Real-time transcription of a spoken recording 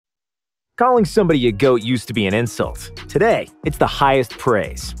Calling somebody a GOAT used to be an insult. Today, it's the highest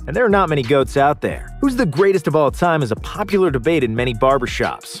praise, and there are not many GOATs out there. Who's the greatest of all time is a popular debate in many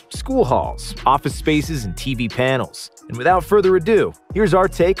barbershops, school halls, office spaces, and TV panels. And without further ado, here's our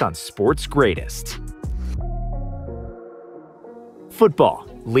take on sports' greatest. Football,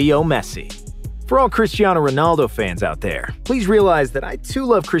 Leo Messi. For all Cristiano Ronaldo fans out there, please realize that I too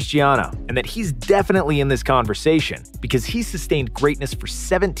love Cristiano and that he's definitely in this conversation because he sustained greatness for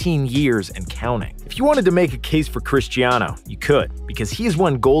 17 years and counting. If you wanted to make a case for Cristiano, you could, because he has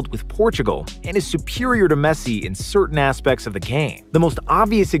won gold with Portugal and is superior to Messi in certain aspects of the game. The most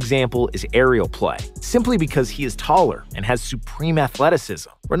obvious example is aerial play, simply because he is taller and has supreme athleticism.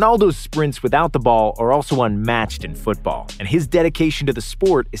 Ronaldo's sprints without the ball are also unmatched in football, and his dedication to the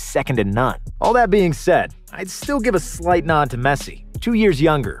sport is second to none. All that being said, I'd still give a slight nod to Messi. 2 years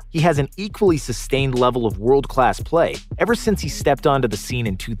younger, he has an equally sustained level of world-class play ever since he stepped onto the scene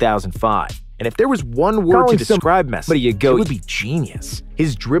in 2005. And if there was one word to describe Messi, it would be genius.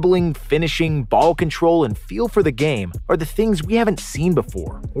 His dribbling, finishing, ball control, and feel for the game are the things we haven't seen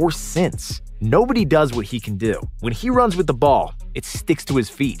before or since. Nobody does what he can do. When he runs with the ball, it sticks to his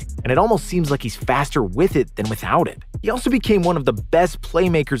feet, and it almost seems like he's faster with it than without it. He also became one of the best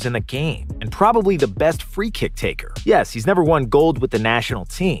playmakers in the game, and probably the best free kick taker. Yes, he's never won gold with the national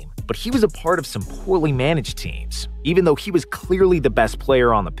team, but he was a part of some poorly managed teams, even though he was clearly the best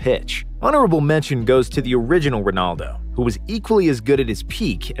player on the pitch. Honorable mention goes to the original Ronaldo, who was equally as good at his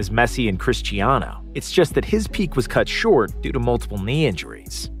peak as Messi and Cristiano. It's just that his peak was cut short due to multiple knee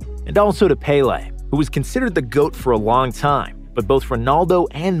injuries. And also to Pelé, who was considered the GOAT for a long time, but both Ronaldo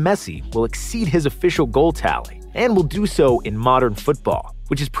and Messi will exceed his official goal tally, and will do so in modern football,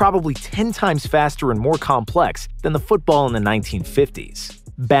 which is probably 10 times faster and more complex than the football in the 1950s.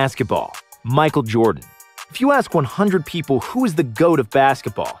 Basketball, Michael Jordan. If you ask 100 people who is the GOAT of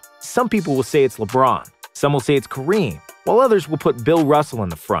basketball, some people will say it's LeBron, some will say it's Kareem, while others will put Bill Russell in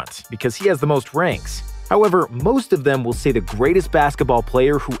the front because he has the most rings. However, most of them will say the greatest basketball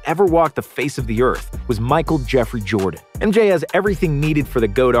player who ever walked the face of the earth was Michael Jeffrey Jordan. MJ has everything needed for the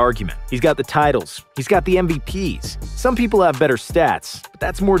GOAT argument. He's got the titles, he's got the MVPs. Some people have better stats, but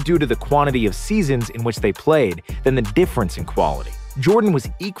that's more due to the quantity of seasons in which they played than the difference in quality. Jordan was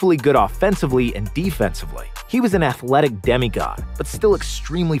equally good offensively and defensively. He was an athletic demigod, but still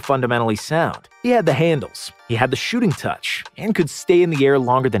extremely fundamentally sound. He had the handles, he had the shooting touch, and could stay in the air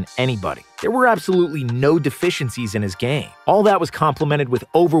longer than anybody. There were absolutely no deficiencies in his game. All that was complemented with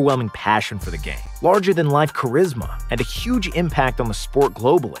overwhelming passion for the game, larger-than-life charisma, and a huge impact on the sport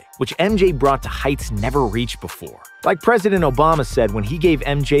globally, which MJ brought to heights never reached before. Like President Obama said when he gave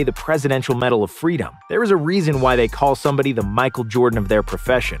MJ the Presidential Medal of Freedom, there is a reason why they call somebody the Michael Jordan of their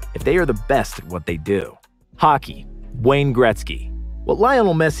profession, if they are the best at what they do. Hockey, Wayne Gretzky. What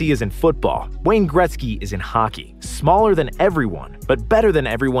Lionel Messi is in football, Wayne Gretzky is in hockey. Smaller than everyone, but better than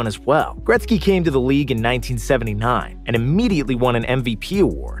everyone as well. Gretzky came to the league in 1979 and immediately won an MVP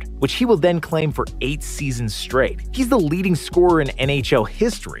award, which he will then claim for 8 seasons straight. He's the leading scorer in NHL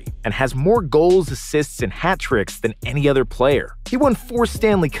history and has more goals, assists, and hat tricks than any other player. He won 4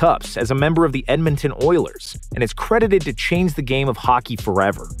 Stanley Cups as a member of the Edmonton Oilers and is credited to change the game of hockey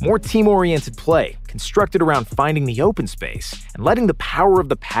forever. More team-oriented play, constructed around finding the open space and letting the power of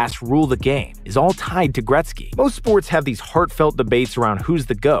the pass rule the game, is all tied to Gretzky. Most sports have these heartfelt debates around who's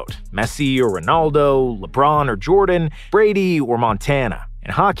the GOAT, Messi or Ronaldo, LeBron or Jordan, Brady or Montana.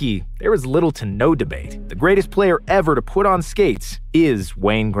 In hockey, there is little to no debate. The greatest player ever to put on skates is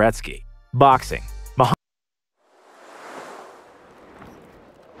Wayne Gretzky. Boxing.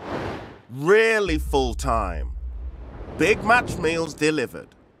 Really full-time. Big match meals delivered.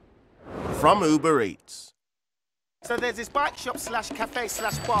 From Uber Eats. So there's this bike shop slash cafe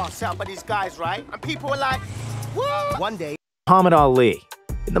slash bar set up by these guys, right? And people are like, what? One day. Muhammad Ali.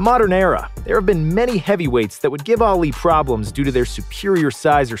 In the modern era, there have been many heavyweights that would give Ali problems due to their superior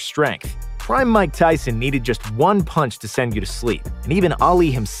size or strength. Prime Mike Tyson needed just one punch to send you to sleep, and even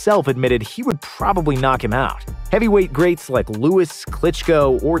Ali himself admitted he would probably knock him out. Heavyweight greats like Lewis,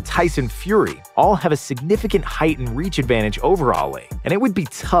 Klitschko, or Tyson Fury all have a significant height and reach advantage over Ali, and it would be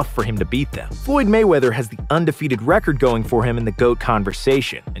tough for him to beat them. Floyd Mayweather has the undefeated record going for him in the GOAT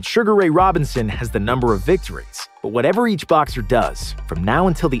conversation, and Sugar Ray Robinson has the number of victories. But whatever each boxer does, from now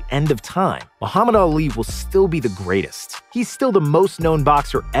until the end of time, Muhammad Ali will still be the greatest. He's still the most known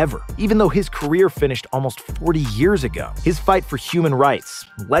boxer ever, even though his career finished almost 40 years ago. His fight for human rights,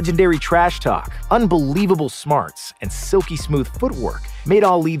 legendary trash talk, unbelievable smarts, and silky smooth footwork made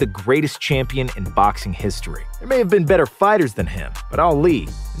Ali the greatest champion in boxing history. There may have been better fighters than him, but Ali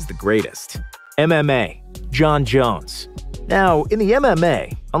is the greatest. MMA, John Jones. Now, in the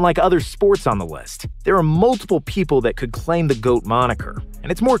MMA, unlike other sports on the list, there are multiple people that could claim the GOAT moniker,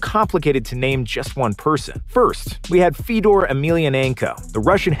 and it's more complicated to name just one person. First, we had Fedor Emelianenko, the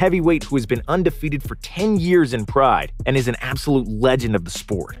Russian heavyweight who has been undefeated for 10 years in Pride and is an absolute legend of the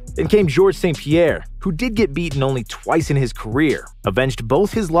sport. Then came Georges St-Pierre, who did get beaten only twice in his career, avenged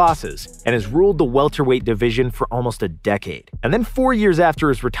both his losses, and has ruled the welterweight division for almost a decade. And then 4 years after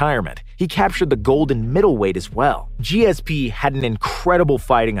his retirement, he captured the gold in middleweight as well. GSP had an incredible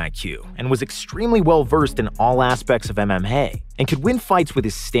fighting IQ and was extremely well versed in all aspects of MMA, and could win fights with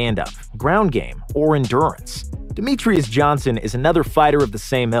his stand-up, ground game, or endurance. Demetrius Johnson is another fighter of the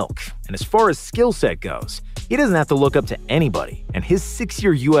same ilk, and as far as skill set goes, he doesn't have to look up to anybody, and his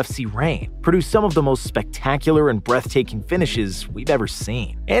 6-year UFC reign produced some of the most spectacular and breathtaking finishes we've ever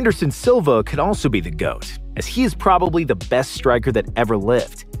seen. Anderson Silva could also be the GOAT, as he is probably the best striker that ever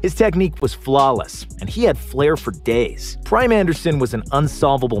lived. His technique was flawless, and he had flair for days. Prime Anderson was an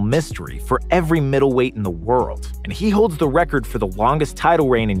unsolvable mystery for every middleweight in the world, and he holds the record for the longest title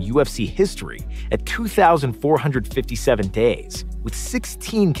reign in UFC history at 2,457 days, with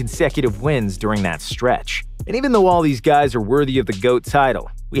 16 consecutive wins during that stretch. And even though all these guys are worthy of the GOAT title,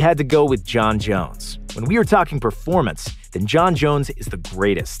 we had to go with Jon Jones. When we are talking performance, then Jon Jones is the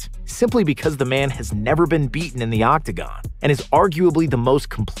greatest, simply because the man has never been beaten in the octagon, and is arguably the most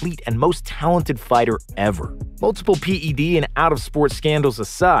complete and most talented fighter ever. Multiple PED and out-of-sport scandals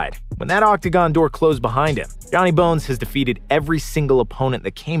aside, when that octagon door closed behind him, Johnny Bones has defeated every single opponent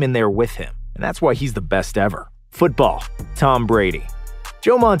that came in there with him, and that's why he's the best ever. Football, Tom Brady.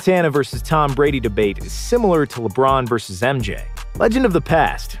 Joe Montana versus Tom Brady debate is similar to LeBron versus MJ. Legend of the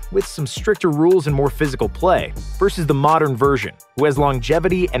past, with some stricter rules and more physical play, versus the modern version, who has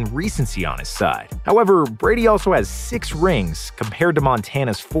longevity and recency on his side. However, Brady also has 6 rings compared to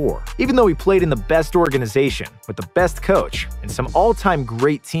Montana's 4. Even though he played in the best organization, with the best coach, and some all-time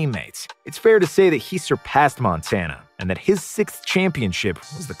great teammates, it's fair to say that he surpassed Montana, and that his 6th championship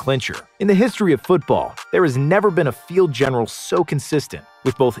was the clincher. In the history of football, there has never been a field general so consistent,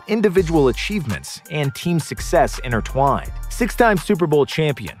 with both individual achievements and team success intertwined. 6-time Super Bowl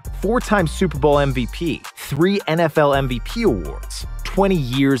champion, 4-time Super Bowl MVP, 3 NFL MVP awards, 20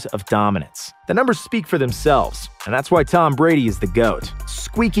 years of dominance. The numbers speak for themselves, and that's why Tom Brady is the GOAT.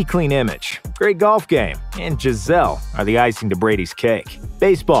 Squeaky clean image, great golf game, and Giselle are the icing to Brady's cake.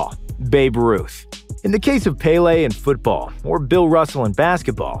 Baseball, Babe Ruth. In the case of Pele in football, or Bill Russell in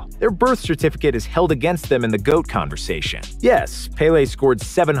basketball, their birth certificate is held against them in the GOAT conversation. Yes, Pele scored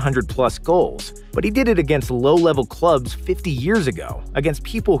 700-plus goals, but he did it against low-level clubs 50 years ago, against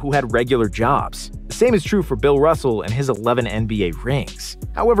people who had regular jobs. The same is true for Bill Russell and his 11 NBA rings.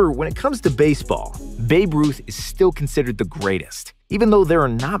 However, when it comes to baseball, Babe Ruth is still considered the greatest, even though there are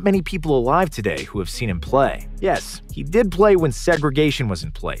not many people alive today who have seen him play. Yes, he did play when segregation was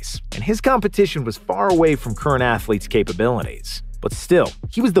in place, and his competition was far away from current athletes' capabilities. But still,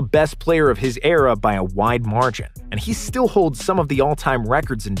 he was the best player of his era by a wide margin, and he still holds some of the all-time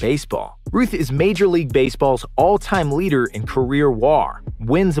records in baseball. Ruth is Major League Baseball's all-time leader in career WAR,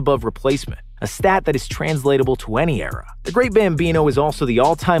 wins above replacement, a stat that is translatable to any era. The Great Bambino is also the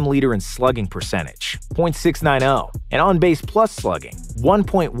all-time leader in slugging percentage, .690, and on-base plus slugging,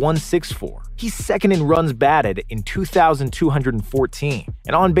 1.164. He's second in runs batted in 2,214,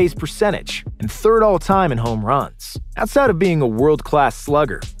 and on-base percentage, and third all-time in home runs. Outside of being a world-class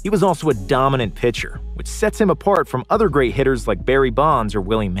slugger, he was also a dominant pitcher, which sets him apart from other great hitters like Barry Bonds or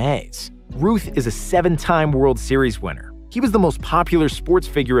Willie Mays. Ruth is a 7-time World Series winner. He was the most popular sports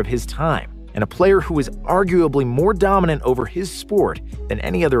figure of his time, and a player who is arguably more dominant over his sport than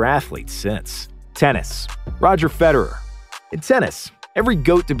any other athlete since. Tennis. Roger Federer. In tennis, every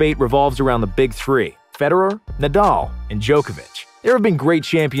GOAT debate revolves around the big 3, Federer, Nadal, and Djokovic. There have been great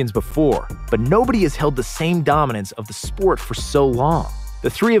champions before, but nobody has held the same dominance of the sport for so long. The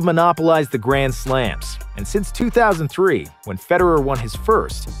 3 have monopolized the Grand Slams, and since 2003, when Federer won his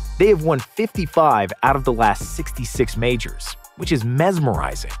first, they have won 55 out of the last 66 majors, which is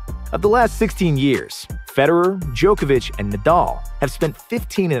mesmerizing. Of the last 16 years, Federer, Djokovic, and Nadal have spent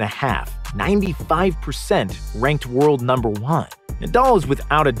 95% ranked world number 1. Nadal is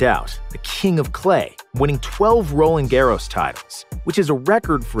without a doubt the king of clay, winning 12 Roland Garros titles, which is a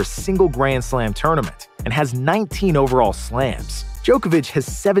record for a single Grand Slam tournament, and has 19 overall slams. Djokovic has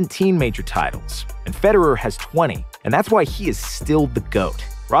 17 major titles, and Federer has 20, and that's why he is still the GOAT.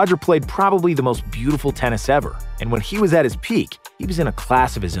 Roger played probably the most beautiful tennis ever, and when he was at his peak, he was in a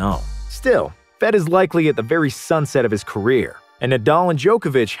class of his own. Still, Fed is likely at the very sunset of his career, and Nadal and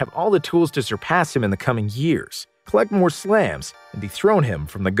Djokovic have all the tools to surpass him in the coming years, collect more slams, and dethrone him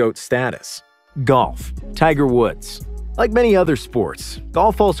from the GOAT status. Golf. Tiger Woods. Like many other sports,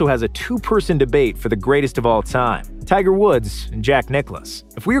 golf also has a two-person debate for the greatest of all time, Tiger Woods and Jack Nicklaus.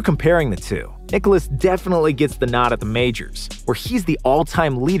 If we were comparing the two, Nicklaus definitely gets the nod at the majors, where he's the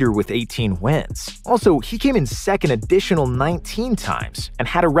all-time leader with 18 wins. Also, he came in second additional 19 times and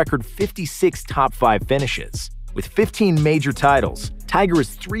had a record 56 top 5 finishes. With 15 major titles, Tiger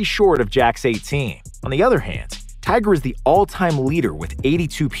is 3 short of Jack's 18. On the other hand, Tiger is the all-time leader with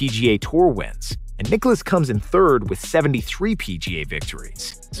 82 PGA Tour wins, and Nicklaus comes in third with 73 PGA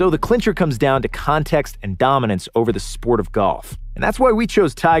victories. So the clincher comes down to context and dominance over the sport of golf. And that's why we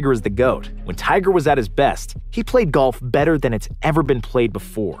chose Tiger as the GOAT. When Tiger was at his best, he played golf better than it's ever been played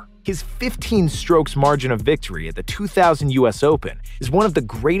before. His 15 strokes margin of victory at the 2000 US Open is one of the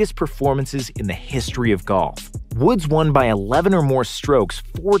greatest performances in the history of golf. Woods won by 11 or more strokes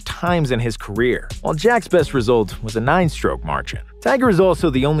 4 times in his career, while Jack's best result was a 9-stroke margin. Tiger is also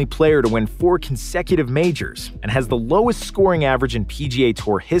the only player to win 4 consecutive majors and has the lowest scoring average in PGA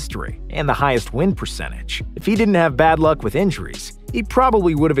Tour history and the highest win percentage. If he didn't have bad luck with injuries, he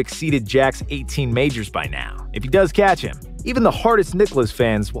probably would have exceeded Jack's 18 majors by now. If he does catch him, even the hardest Nicklaus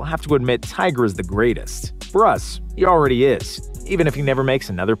fans will have to admit Tiger is the greatest. For us, he already is, even if he never makes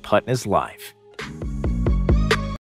another putt in his life.